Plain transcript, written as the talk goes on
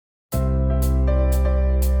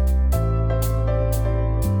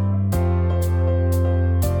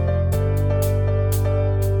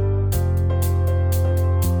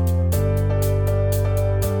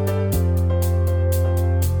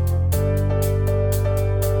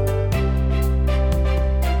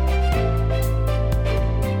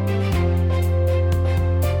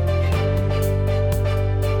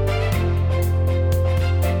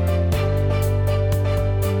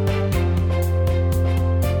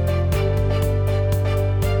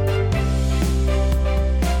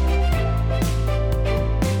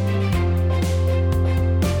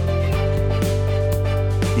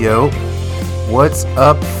Yo, what's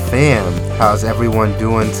up, fam? How's everyone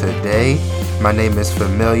doing today? My name is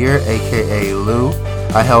Familiar, aka Lou.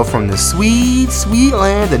 I hail from the sweet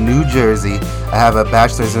land of New Jersey. I have a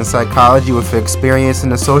bachelor's in psychology with experience in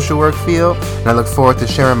the social work field, and I look forward to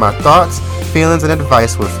sharing my thoughts, feelings, and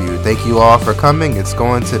advice with you. Thank you all for coming. It's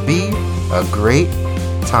going to be a great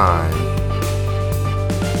time.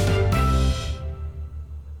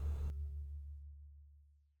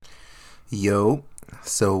 Yo,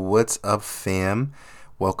 so what's up, fam?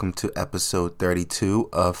 Welcome to episode 32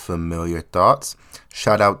 of Familiar Thoughts.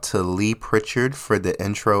 Shout out to Lee Pritchard for the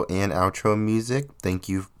intro and outro music. Thank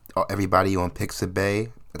you, everybody on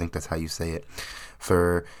Pixabay, I think that's how you say it,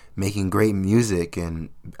 for making great music and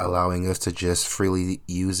allowing us to just freely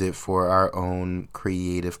use it for our own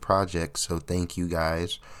creative projects. So thank you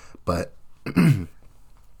guys. But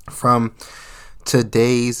from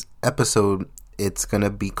today's episode, it's going to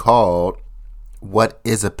be called What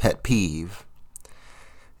is a Pet Peeve?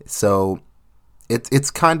 So it's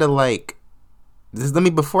kind of like this.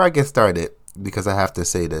 Before I get started, because I have to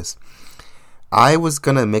say this, I was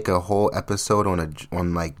going to make a whole episode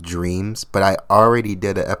on like dreams, but I already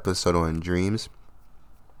did an episode on dreams.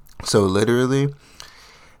 So literally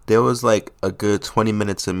there was like a good 20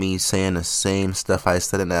 minutes of me saying the same stuff I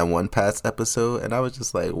said in that one past episode, and I was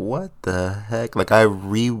just like, what the heck? Like, I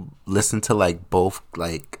re-listened to like both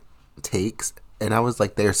like takes, and I was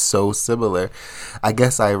like, they're so similar. I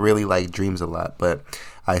guess I really like dreams a lot, but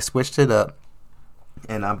I switched it up,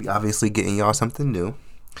 and I'll be obviously getting y'all something new.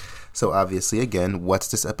 So obviously, again, what's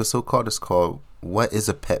this episode called? It's called What is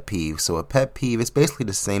a Pet Peeve? So a pet peeve is basically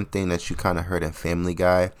the same thing that you kind of heard in Family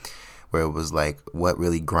Guy, where it was like, what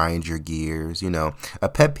really grinds your gears? You know, a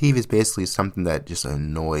pet peeve is basically something that just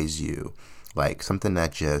annoys you. Like something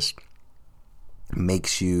that just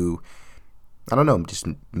makes you, I don't know, just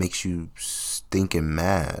makes you stinking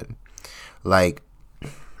mad. Like,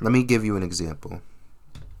 let me give you an example.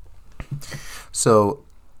 So,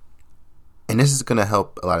 and this is going to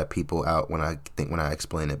help a lot of people out when I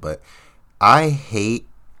explain it, but I hate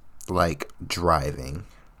like driving.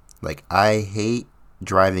 Like, I hate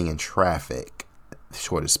driving in traffic,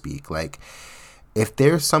 so to speak. Like, if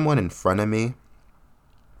there's someone in front of me,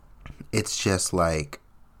 it's just like,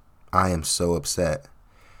 I am so upset.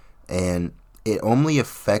 And it only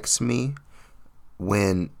affects me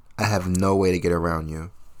when I have no way to get around you.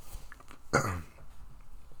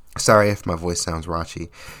 Sorry if my voice sounds raunchy.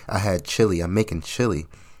 I had chili. I'm making chili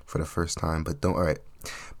for the first time, but alright.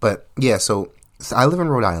 But yeah, so I live in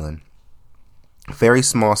Rhode Island. Very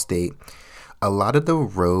small state. A lot of the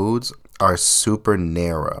roads are super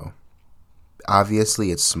narrow.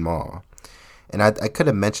 Obviously, it's small. And I could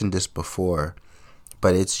have mentioned this before,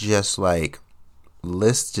 but it's just like,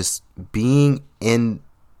 just being in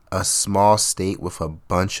a small state with a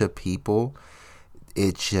bunch of people,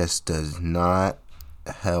 it just does not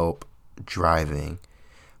help driving.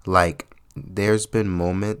 Like, there's been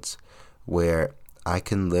moments where I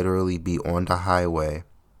can literally be on the highway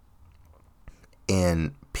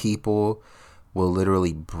and people will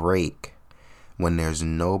literally brake when there's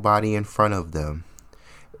nobody in front of them,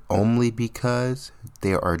 only because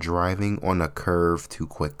they are driving on a curve too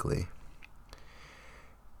quickly.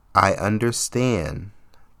 I understand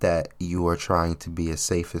that you are trying to be as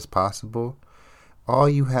safe as possible. All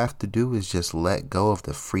you have to do is just let go of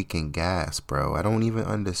the freaking gas, bro. I don't even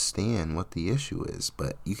understand what the issue is,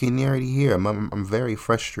 but you can already hear I'm very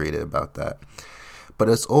frustrated about that. But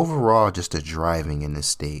it's overall just the driving in this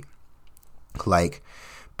state. Like,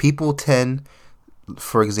 people tend,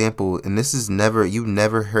 for example, and this is you've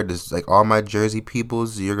never heard this, like, all my Jersey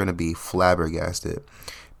peoples, you're going to be flabbergasted.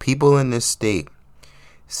 People in this state,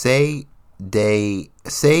 say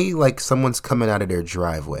like someone's coming out of their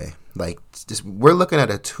driveway. Like, just, we're looking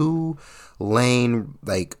at a 2-lane,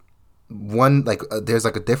 like, one, like, there's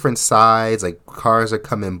like a different sides, like cars are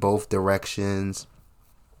coming both directions.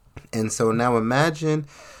 And so now imagine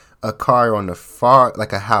a car on the far,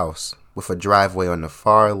 like a house with a driveway on the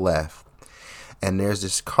far left, and there's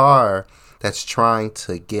this car that's trying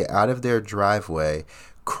to get out of their driveway,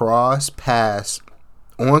 cross past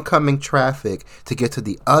oncoming traffic to get to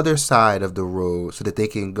the other side of the road so that they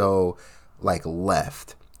can go like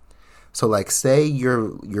left. So like, say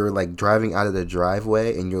you're like driving out of the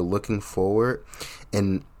driveway and you're looking forward,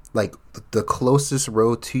 and like the closest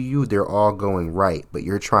road to you, they're all going right, but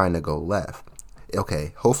you're trying to go left.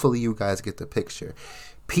 Okay, hopefully you guys get the picture.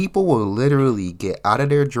 People will literally get out of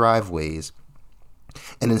their driveways,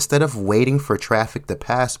 and instead of waiting for traffic to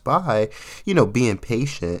pass by, being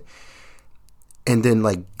patient, and then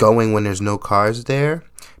like going when there's no cars there,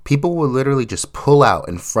 People will literally just pull out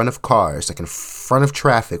in front of cars, like in front of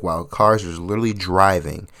traffic while cars are literally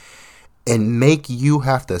driving, and make you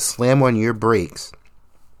have to slam on your brakes.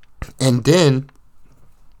 And then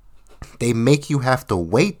they make you have to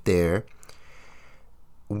wait there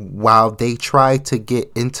while they try to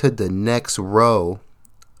get into the next row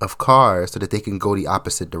of cars so that they can go the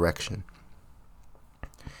opposite direction.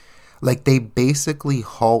 Like, they basically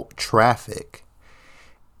halt traffic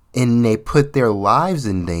and they put their lives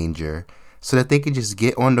in danger so that they can just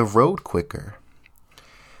get on the road quicker.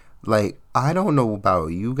 Like, I don't know about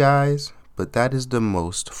you guys, but that is the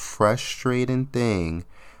most frustrating thing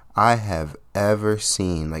I have ever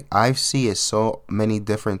seen. Like, I see it so many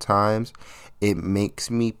different times. It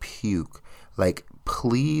makes me puke. Like,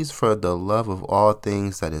 please, for the love of all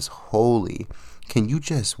things that is holy, can you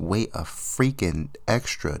just wait a freaking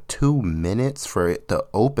extra 2 minutes for it to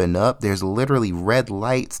open up? There's literally red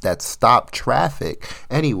lights that stop traffic.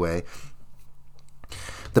 Anyway,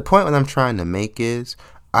 the point that I'm trying to make is,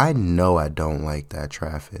 I know I don't like that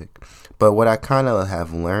traffic. But what I kind of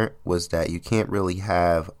have learned was that you can't really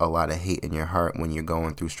have a lot of hate in your heart when you're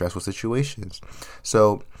going through stressful situations.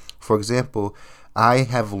 So, for example, I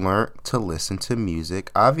have learned to listen to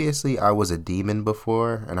music. Obviously, I was a demon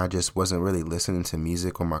before, and I just wasn't really listening to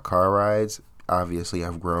music on my car rides. Obviously,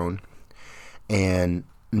 I've grown. And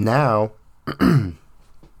now,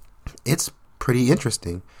 it's pretty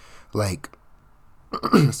interesting. Like,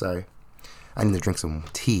 sorry, I need to drink some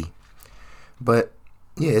tea. But,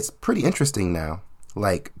 yeah, it's pretty interesting now.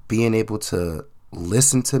 Like, being able to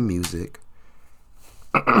listen to music.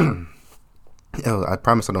 Oh, I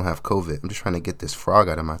promise I don't have COVID. I'm just trying to get this frog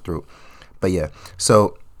out of my throat. But yeah,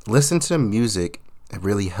 so listen to music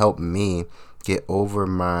really helped me get over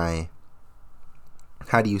my,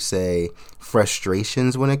 how do you say,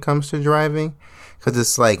 frustrations when it comes to driving. Because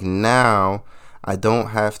it's like now I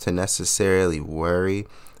don't have to necessarily worry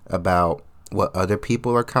about what other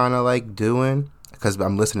people are kind of like doing. Because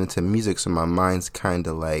I'm listening to music, so my mind's kind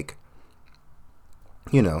of like,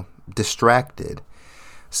 distracted.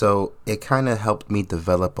 So it kind of helped me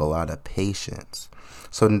develop a lot of patience.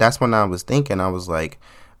 So that's when I was thinking, I was like,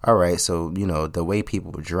 all right, so, the way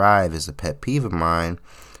people drive is a pet peeve of mine.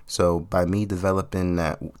 So by me developing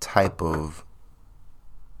that type of,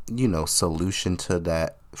 solution to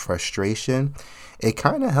that frustration, it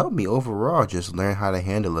kind of helped me overall just learn how to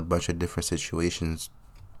handle a bunch of different situations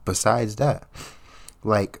besides that.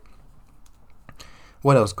 Like,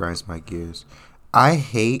 what else grinds my gears? I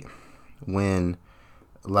hate when,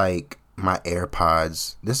 like, my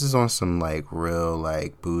AirPods, this is on some, like, real,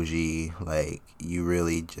 like, bougie, like, you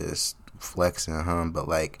really just flexing, huh? But,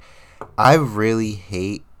 like, I really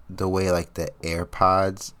hate the way, like, the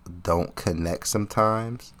AirPods don't connect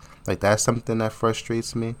sometimes. Like, that's something that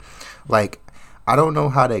frustrates me. Like, I don't know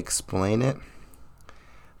how to explain it,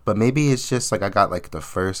 but maybe it's just, like, I got, like, the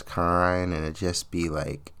first kind, and it just be,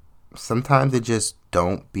 like, sometimes it just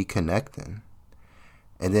don't be connecting.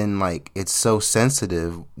 And then, like, it's so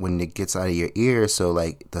sensitive when it gets out of your ear. So,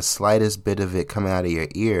 like, the slightest bit of it coming out of your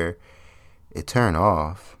ear, it turn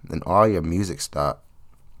off. And all your music stop.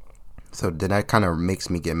 So then that kind of makes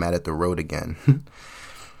me get mad at the road again.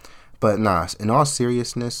 But, nah, in all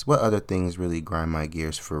seriousness, what other things really grind my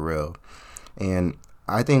gears for real? And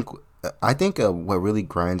I think what really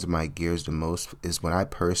grinds my gears the most is when I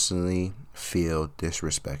personally feel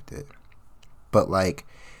disrespected. But, like,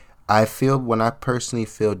 I feel when I personally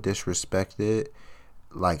feel disrespected,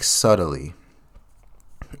 like, subtly.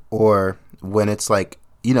 Or when it's like,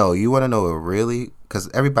 you want to know what really, because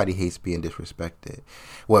everybody hates being disrespected.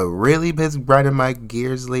 What really been grinding my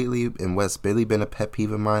gears lately, and what's really been a pet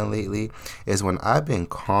peeve of mine lately, is when I've been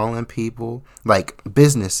calling people, like,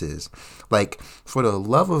 businesses. Like, for the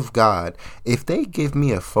love of God, if they give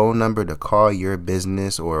me a phone number to call your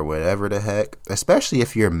business or whatever the heck, especially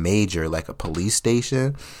if you're major, like a police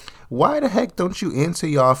station, why the heck don't you answer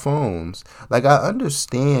y'all phones? Like, I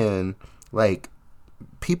understand, like,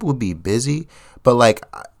 people be busy, but, like,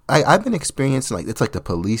 I've been experiencing, like, it's like the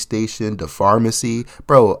police station, the pharmacy.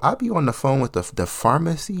 Bro, I be on the phone with the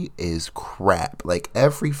pharmacy is crap. Like,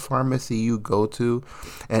 every pharmacy you go to,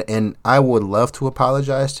 and I would love to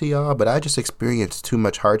apologize to y'all, but I just experienced too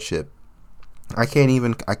much hardship. I can't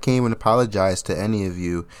even apologize to any of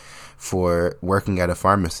you for working at a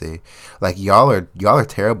pharmacy. Like, y'all are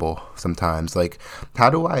terrible sometimes. Like, how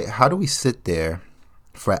do we sit there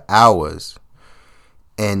for hours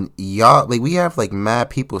and y'all, like, we have, like, mad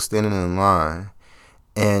people standing in line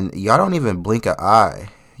and y'all don't even blink an eye.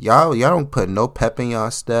 y'all don't put no pep in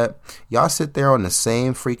y'all step. Y'all sit there on the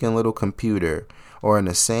same freaking little computer or in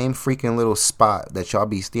the same freaking little spot that y'all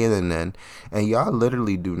be standing in, and y'all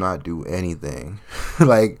literally do not do anything.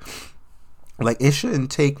 like it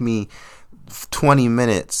shouldn't take me 20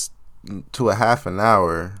 minutes to a half an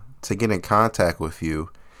hour to get in contact with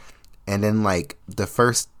you, and then like the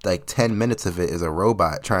first like 10 minutes of it is a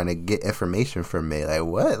robot trying to get information from me. Like,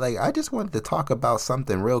 what? Like, I just wanted to talk about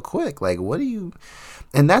something real quick. Like, what do you...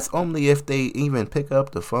 And that's only if they even pick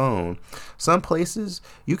up the phone. Some places,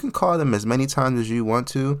 you can call them as many times as you want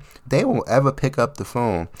to. They won't ever pick up the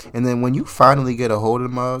phone. And then when you finally get a hold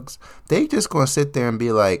of mugs, they just going to sit there and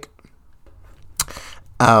be like,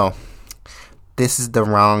 oh, this is the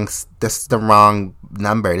wrong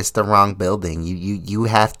number. This is the wrong building. You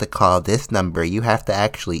have to call this number. You have to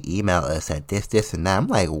actually email us at this, and that. I'm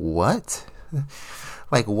like, what?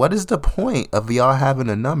 Like, what is the point of y'all having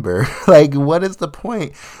a number? Like, what is the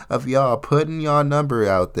point of y'all putting y'all number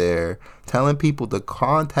out there, telling people to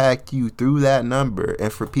contact you through that number,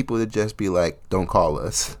 and for people to just be like, don't call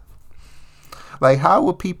us? Like, how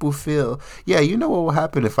will people feel? Yeah, you know what will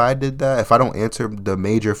happen if I did that? If I don't answer the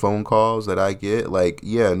major phone calls that I get? Like,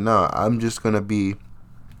 yeah, no, I'm going to be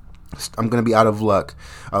out of luck.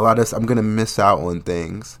 I'm going to miss out on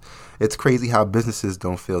things. It's crazy how businesses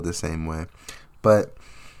don't feel the same way. But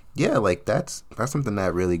yeah, like that's something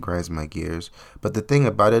that really grinds my gears. But the thing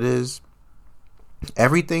about it is,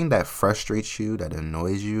 everything that frustrates you, that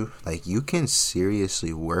annoys you, like, you can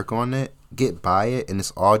seriously work on it, get by it, and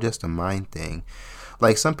it's all just a mind thing.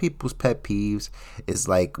 Like, some people's pet peeves is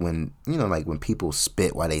like when people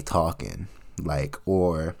spit while they talking, like,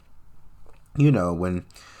 or when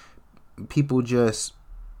people just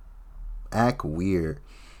act weird.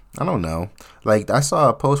 I don't know. Like, I saw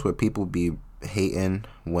a post where people be hating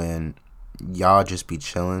when y'all just be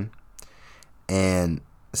chilling and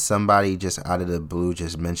somebody just out of the blue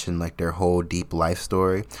just mentioned like their whole deep life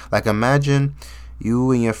story. Like, imagine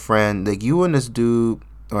you and your friend, like you and this dude,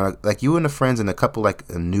 or like you and the friends and a couple like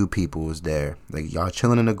new people was there, like y'all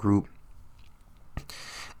chilling in a group,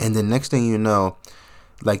 and then next thing you know,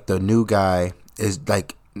 like the new guy is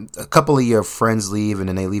like, a couple of your friends leave and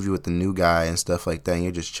then they leave you with the new guy and stuff like that, and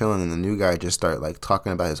you're just chilling and the new guy just start like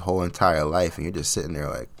talking about his whole entire life, and you're just sitting there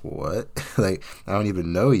like, what? Like, I don't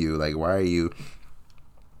even know you. Like, why are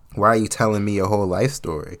you telling me your whole life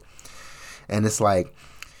story? And it's like,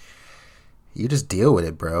 you just deal with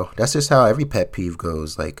it, bro. That's just how every pet peeve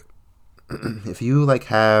goes. Like, if you like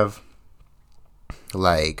have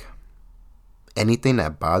like anything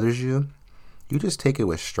that bothers you, you just take it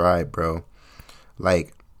with stride, bro.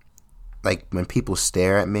 Like when people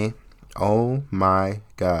stare at me, oh my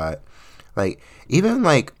God. Like, even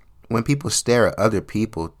like when people stare at other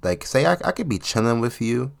people, like, say I could be chilling with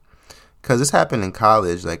you, because this happened in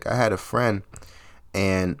college. Like, I had a friend,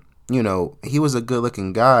 and he was a good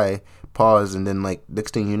looking guy, pause, and then like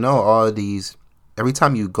next thing you know, all of these, every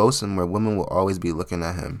time you go somewhere, women will always be looking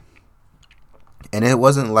at him. And it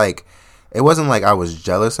wasn't like I was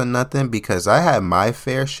jealous or nothing, because I had my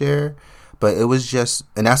fair share. But it was just,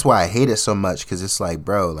 and that's why I hate it so much, because it's like,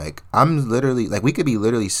 bro, like, I'm literally, like, we could be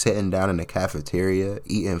literally sitting down in the cafeteria,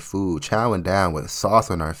 eating food, chowing down with sauce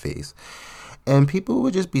on our face, and people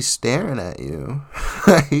would just be staring at you.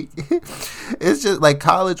 Like, it's just, like,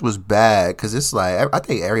 college was bad, because it's like, I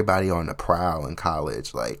think everybody on the prowl in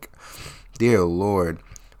college, like, dear Lord,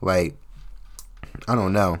 like, I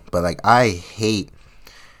don't know, but, like, I hate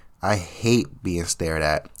being stared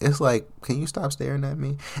at. It's like, can you stop staring at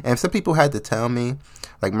me? And some people had to tell me,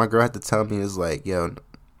 like my girl had to tell me, is like, yo,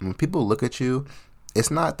 when people look at you,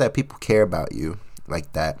 it's not that people care about you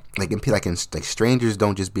like that. Like, like strangers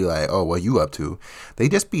don't just be like, oh, what you up to? They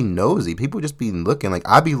just be nosy. People just be looking. Like,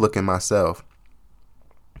 I be looking myself.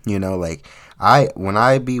 Like, when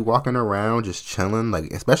I be walking around just chilling,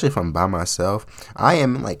 like, especially if I'm by myself, I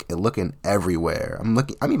am like looking everywhere.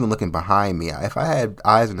 I'm even looking behind me. If I had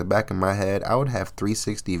eyes in the back of my head, I would have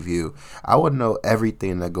 360 view. I would know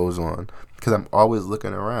everything that goes on, because I'm always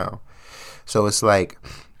looking around. So it's like,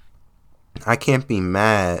 I can't be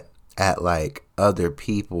mad at like other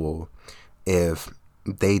people if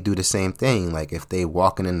they do the same thing. Like, if they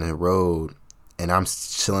walking in the road and I'm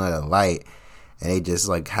chilling at a light, and they just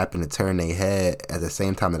like happen to turn their head at the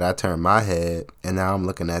same time that I turn my head, and now I'm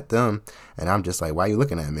looking at them, and I'm just like, why are you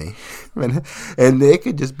looking at me? And it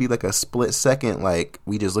could just be like a split second, like,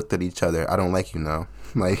 we just looked at each other. I don't like you now.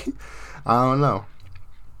 Like, I don't know.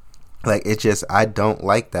 Like, it's just, I don't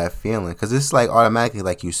like that feeling, because it's like automatically,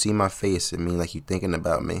 like, you see my face, it means like you thinking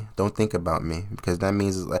about me. Don't think about me, because that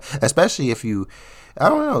means, like, especially if you, I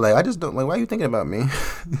don't know, like, I just don't, like, why are you thinking about me?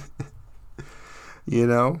 You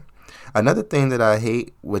know? Another thing that I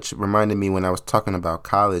hate, which reminded me when I was talking about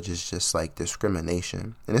college, is just like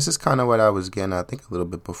discrimination. And this is kind of what I was getting, I think, a little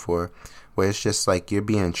bit before, where it's just like you're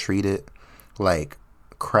being treated like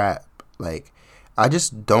crap. Like, I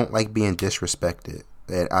just don't like being disrespected.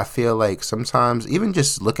 And I feel like sometimes, even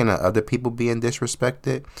just looking at other people being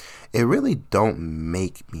disrespected, it really don't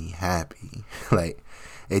make me happy. Like,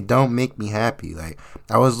 it don't make me happy. Like,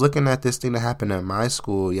 I was looking at this thing that happened at my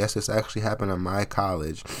school. Yes, this actually happened at my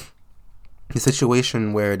college. The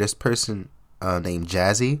situation where this person named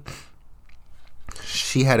Jazzy,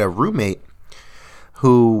 she had a roommate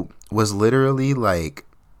who was literally like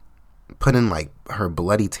putting like her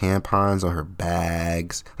bloody tampons on her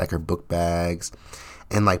bags, like her book bags,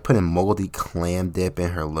 and like putting moldy clam dip in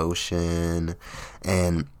her lotion,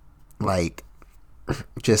 and like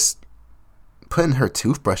just putting her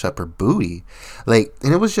toothbrush up her booty. Like,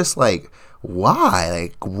 and it was just like, why?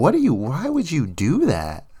 Like, why would you do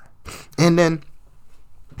that? And then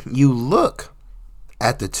you look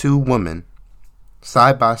at the two women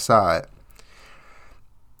side by side,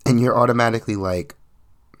 and you're automatically like,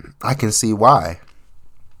 I can see why.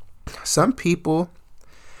 Some people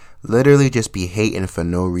literally just be hating for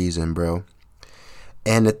no reason, bro.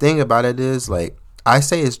 And the thing about it is, like, I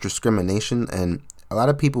say it's discrimination, and a lot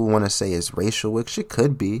of people want to say it's racial, which it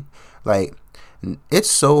could be. Like,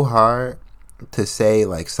 it's so hard to say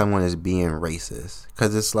like someone is being racist,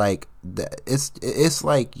 because it's like it's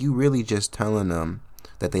like you really just telling them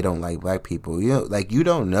that they don't like black people. You know, like, you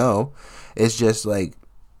don't know. It's just like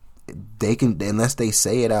they can, unless they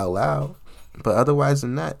say it out loud. But otherwise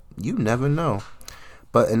than that, you never know.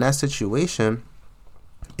 But in that situation,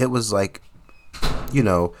 it was like, you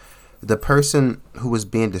know, the person who was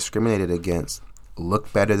being discriminated against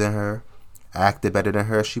looked better than her, acted better than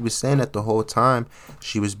her. She was saying that the whole time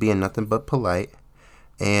she was being nothing but polite,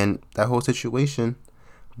 and that whole situation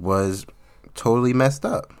was totally messed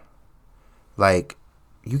up. Like,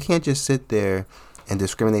 you can't just sit there and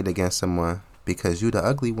discriminate against someone because you the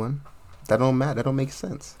ugly one. That don't matter. That don't make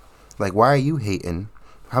sense. Like, why are you hating?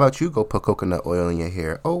 How about you go put coconut oil in your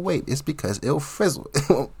hair? Oh, wait, it's because it'll frizzle. It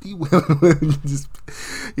won't be just,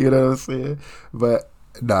 you know what I'm saying? But,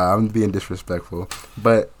 nah, I'm being disrespectful.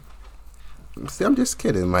 But, see, I'm just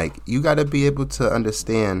kidding. Like, you got to be able to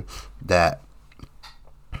understand that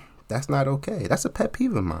that's not okay. That's a pet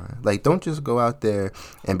peeve of mine. Like, don't just go out there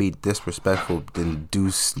and be disrespectful and do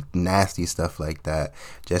nasty stuff like that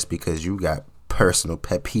just because you got personal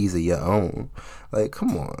pet peeves of your own. Like,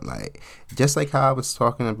 come on. Like, just like how I was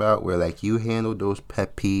talking about where, like, you handle those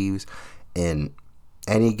pet peeves in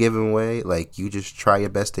any given way. Like, you just try your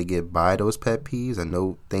best to get by those pet peeves. I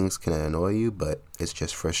know things can annoy you, but it's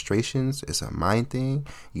just frustrations. It's a mind thing.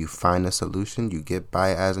 You find a solution. You get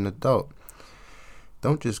by as an adult.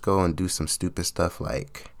 Don't just go and do some stupid stuff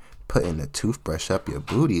like putting a toothbrush up your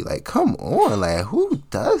booty. Like, come on. Like, who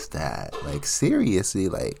does that? Like, seriously,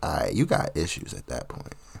 like, you got issues at that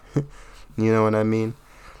point. You know what I mean?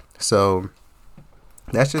 So,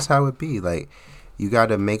 that's just how it be. Like, you got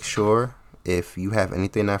to make sure if you have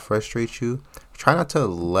anything that frustrates you, try not to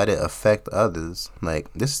let it affect others.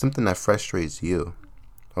 Like, this is something that frustrates you.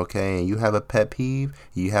 Okay, and you have a pet peeve,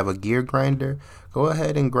 you have a gear grinder, go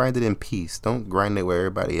ahead and grind it in peace. Don't grind it where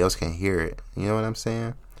everybody else can hear it. You know what I'm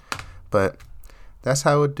saying? But that's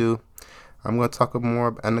how it do. I'm going to talk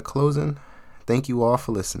more in the closing. Thank you all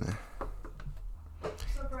for listening.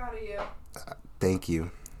 So proud of you. Thank you.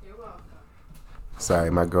 You're welcome. Sorry,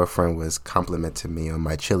 my girlfriend was complimenting me on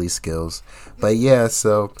my chili skills. But yeah,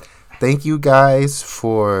 so thank you guys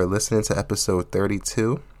for listening to episode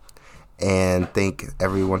 32. And thank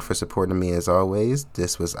everyone for supporting me as always.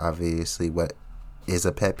 This was obviously what is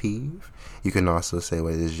a pet peeve. You can also say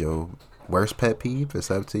what is your worst pet peeve.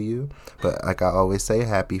 It's up to you. But like I always say,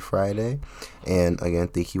 happy Friday. And again,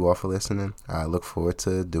 thank you all for listening. I look forward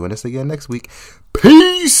to doing this again next week.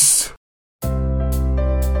 Peace!